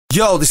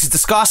Yo, this is the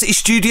Scarcity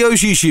Studios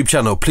YouTube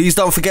channel. Please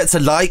don't forget to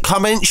like,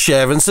 comment,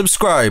 share and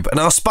subscribe.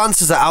 And our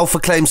sponsors are Alpha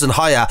Claims and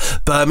Hire,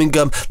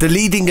 Birmingham, the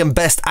leading and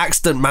best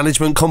accident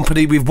management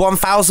company with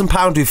 £1,000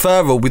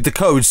 referral with the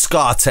code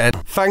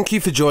SCAR10. Thank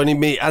you for joining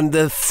me, and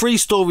the three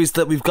stories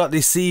that we've got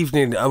this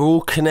evening are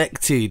all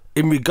connected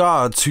in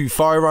regard to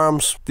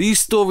firearms. These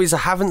stories I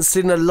haven't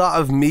seen a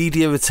lot of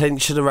media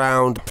attention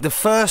around. The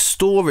first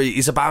story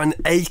is about an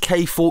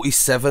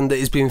AK47 that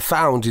has been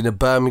found in a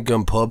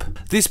Birmingham pub.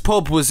 This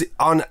pub was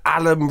on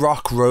Alum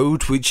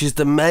Road, which is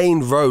the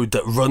main road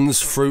that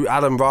runs through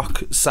Alum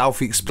Rock,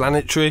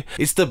 self-explanatory.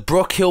 It's the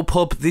Brookhill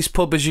pub. This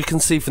pub, as you can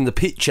see from the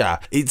picture,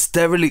 it's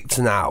derelict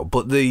now,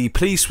 but the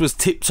police was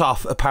tipped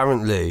off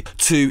apparently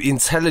to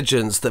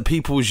intelligence that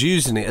people was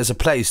using it as a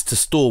place to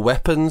store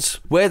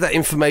weapons. Where that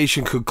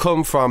information could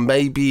come from,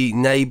 maybe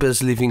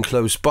neighbours living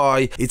close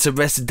by. It's a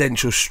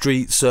residential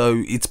street,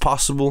 so it's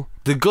possible.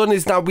 The gun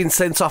has now been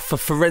sent off for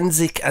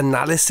forensic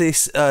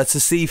analysis to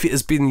see if it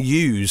has been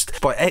used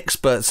by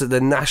experts at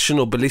the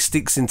National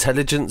Ballistics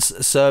Intelligence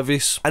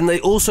Service. And they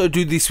also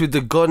do this with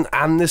the gun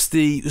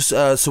amnesty,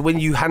 so when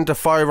you hand a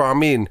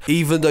firearm in,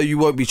 even though you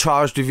won't be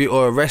charged with it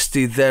or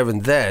arrested there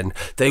and then,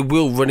 they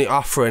will run it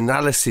off for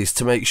analysis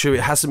to make sure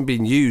it hasn't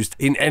been used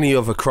in any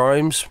other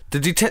crimes. The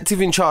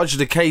detective in charge of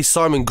the case,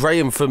 Simon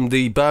Graham from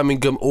the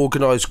Birmingham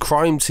Organised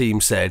Crime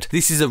Team, said,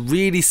 "This is a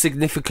really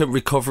significant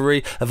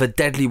recovery of a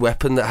deadly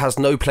weapon that has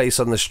no place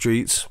on the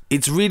streets.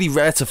 It's really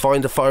rare to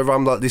find a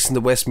firearm like this in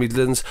the West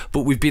Midlands,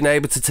 but we've been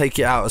able to take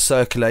it out of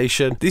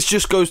circulation. This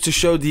just goes to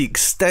show the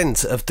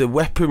extent of the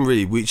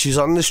weaponry which is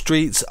on the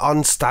streets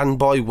on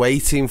standby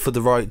waiting for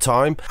the right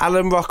time."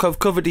 Alum Rock, I've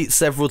covered it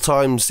several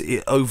times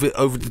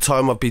over the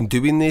time I've been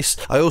doing this.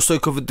 I also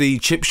covered the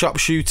chip shop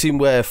shooting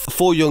where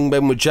 4 young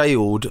men were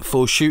jailed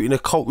for shooting a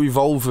Colt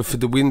revolver through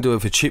the window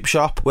of a chip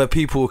shop where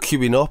people were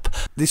queuing up.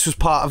 This was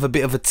part of a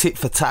bit of a tit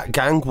for tat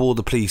gang war,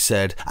 the police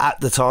said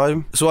at the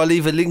time. So I'll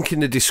leave a link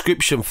in the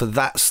description for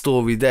that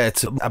story there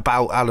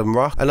about Alum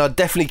Rock, and I'll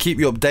definitely keep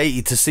you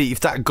updated to see if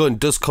that gun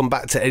does come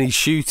back to any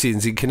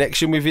shootings in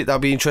connection with it. That'll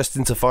be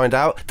interesting to find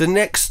out. The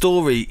next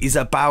story is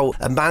about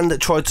a man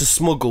that tried to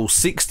smuggle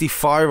 60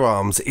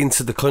 firearms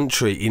into the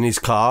country in his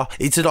car.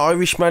 It's an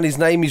Irishman. His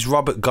name is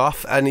Robert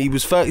Goff, and he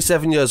was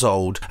 37 years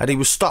old, and he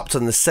was stopped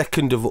on the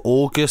 2nd of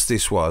August,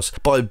 this was,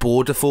 by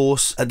Border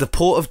Force at the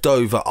port of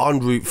Dover en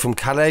route from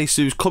Calais.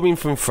 So he was coming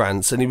from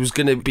France and he was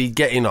going to be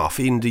getting off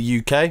in the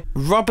UK.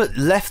 Robert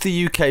left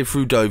the UK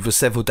through Dover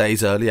several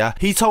days earlier.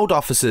 He told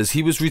officers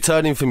he was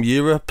returning from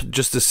Europe,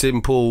 just a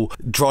simple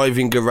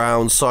driving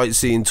around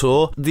sightseeing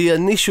tour. The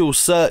initial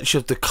search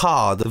of the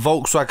car, the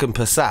Volkswagen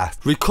Passat,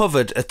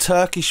 recovered a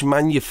Turkish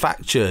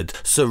manufactured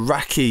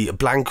Scarcity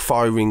blank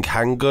firing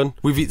handgun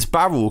with its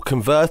barrel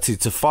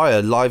converted to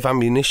fire live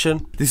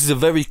ammunition. This is a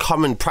very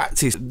common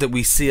practice that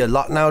we see a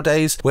lot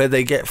nowadays, where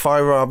they get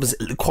firearms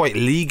quite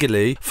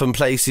legally from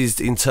places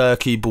in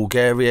Turkey,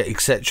 Bulgaria,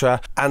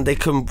 etc., and they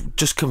can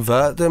just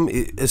convert them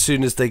as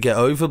soon as they get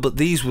over, but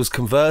these was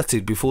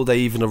converted before they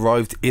even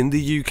arrived in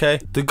the UK.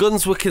 The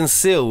guns were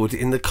concealed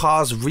in the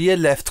car's rear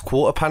left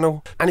quarter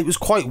panel, and it was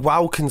quite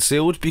well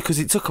concealed because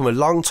it took them a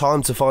long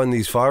time to find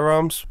these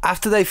firearms.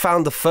 After they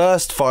found the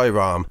first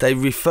firearm, they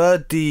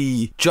referred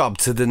the job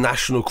to the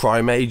National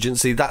Crime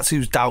Agency. That's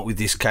who's dealt with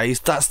this case.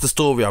 That's the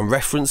story I'm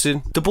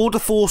referencing. The Border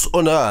Force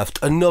unearthed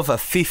another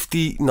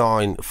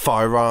 59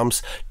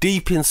 firearms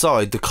deep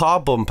inside the car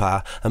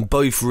bumper and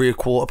both rear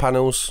quarter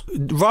panels.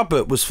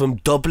 Robert was from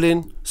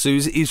Dublin, so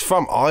he's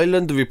from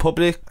Ireland, the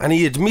Republic, and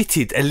he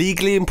admitted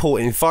illegally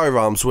importing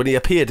firearms when he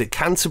appeared at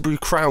Canterbury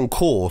Crown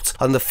Court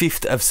on the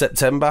 5th of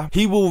September.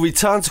 He will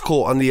return to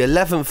court on the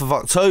 11th of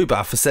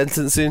October for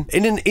sentencing.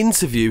 In an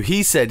interview,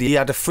 he said he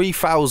had a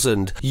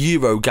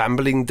 €3,000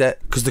 gambling debt,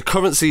 because the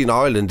currency in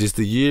Ireland is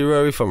the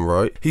euro, if I'm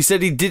right. He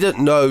said he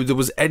didn't know there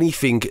was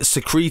anything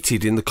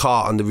secreted in the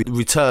car on the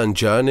return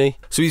journey.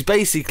 So he's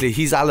basically,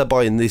 his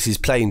alibi in this is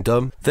plain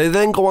dumb. They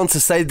then go on to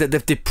say that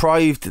they've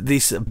deprived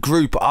this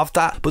group of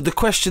that, but the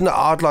question that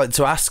I'd like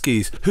to ask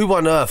is, who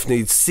on earth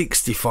needs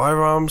 60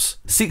 firearms?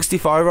 60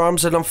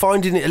 firearms, and I'm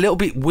finding it a little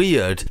bit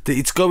weird that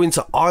it's going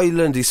to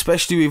Ireland,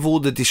 especially with all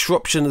the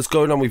disruption that's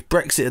going on with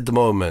Brexit at the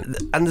moment.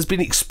 And there's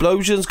been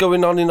explosions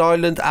going on in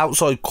Ireland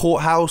outside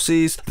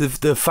courthouses.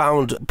 They've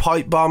found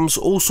pipe bombs,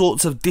 all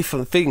sorts of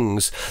different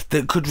things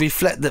that could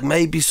reflect that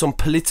maybe some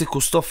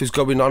political stuff is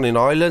going on in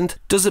Ireland.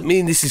 Doesn't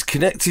mean this is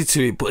connected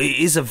to it, but it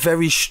is a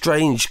very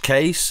strange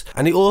case,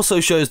 and it also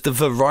shows the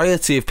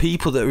variety of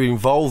people that are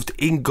involved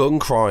in gun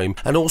crime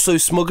and also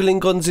smuggling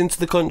guns into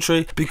the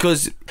country,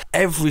 because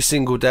every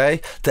single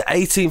day, the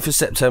 18th of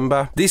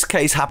September, this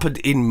case happened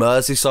in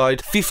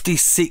Merseyside.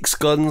 56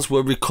 guns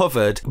were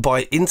recovered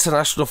by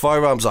international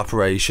firearms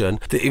operation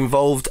that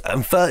involved,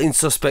 and 13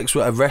 suspects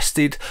were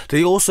arrested.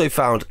 They also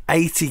found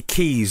 80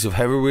 keys of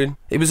heroin.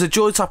 It was a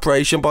joint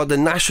operation by the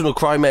National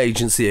Crime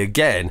Agency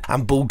again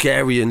and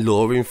Bulgarian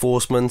law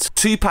enforcement.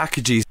 2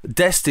 packages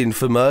destined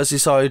for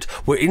Merseyside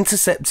were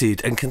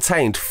intercepted and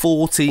contained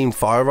 14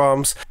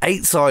 firearms. firearms,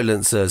 8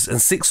 silencers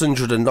and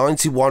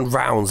 691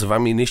 rounds of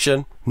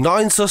ammunition.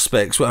 9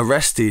 suspects were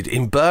arrested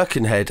in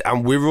Birkenhead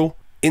and Wirral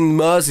in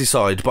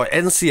Merseyside by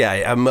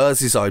NCA and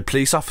Merseyside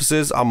police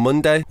officers on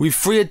Monday, with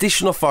 3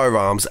 additional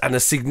firearms and a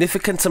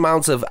significant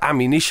amount of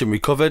ammunition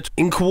recovered.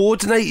 In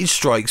coordinated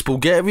strikes,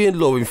 Bulgarian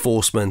law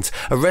enforcement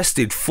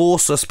arrested 4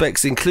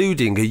 suspects,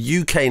 including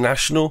a UK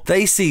national.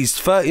 They seized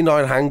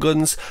 39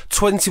 handguns,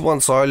 21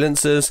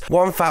 silencers,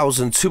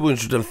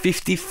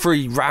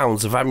 1,253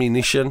 rounds of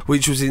ammunition,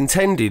 which was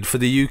intended for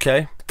the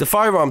UK. The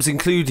firearms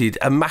included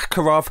a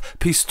Makarov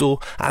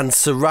pistol and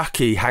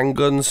Scarcity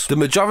handguns. The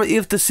majority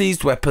of the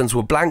seized weapons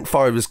were blank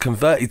firers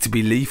converted to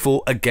be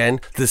lethal.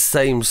 Again, the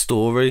same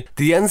story.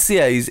 The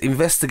NCA is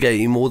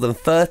investigating more than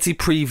 30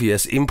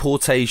 previous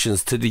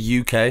importations to the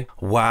UK.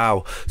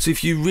 Wow. So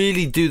if you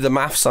really do the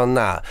maths on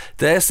that,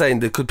 they're saying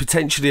they could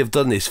potentially have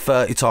done this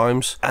 30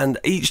 times. And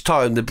each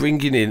time they're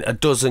bringing in a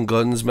dozen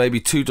guns, maybe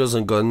 2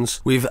 dozen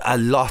guns, with a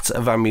lot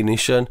of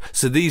ammunition.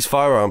 So these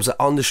firearms are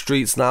on the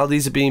streets now.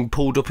 These are being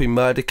pulled up in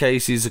murder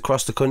cases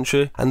across the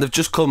country, and they've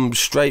just come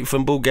straight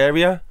from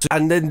Bulgaria.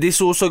 And then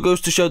this also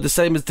goes to show the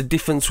same as the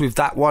difference with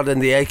that one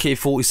and the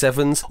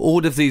AK47s.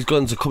 All of these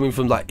guns are coming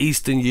from like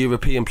Eastern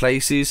European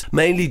places,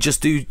 mainly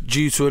just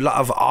due to a lot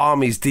of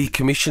armies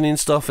decommissioning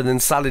stuff and then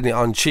selling it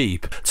on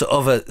cheap to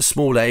other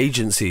smaller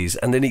agencies,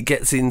 and then it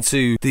gets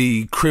into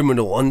the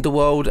criminal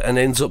underworld and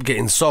ends up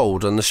getting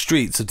sold on the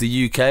streets of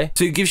the UK.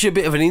 So it gives you a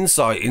bit of an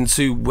insight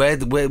into where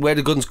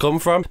the guns come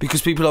from,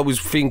 because people always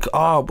think,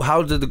 oh,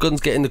 how did the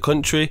guns get in the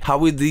country? How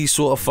are these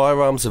sort of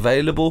firearms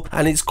available?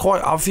 And it's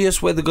quite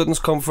obvious where the guns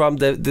come from.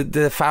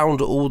 They're found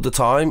all the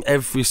time,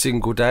 every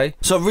single day.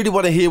 So I really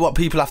want to hear what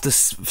people have to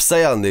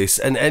say on this,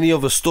 and any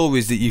other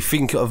stories that you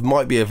think of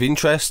might be of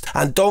interest.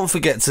 And don't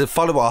forget to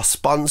follow our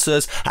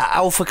sponsors at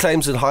Alpha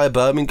Claims and Hire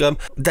Birmingham.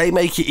 They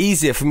make it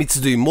easier for me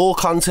to do more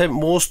content,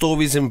 more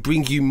stories, and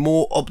bring you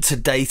more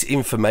up-to-date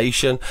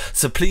information.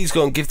 So please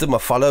go and give them a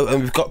follow,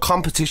 and we've got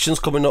competitions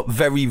coming up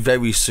very,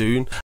 very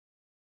soon.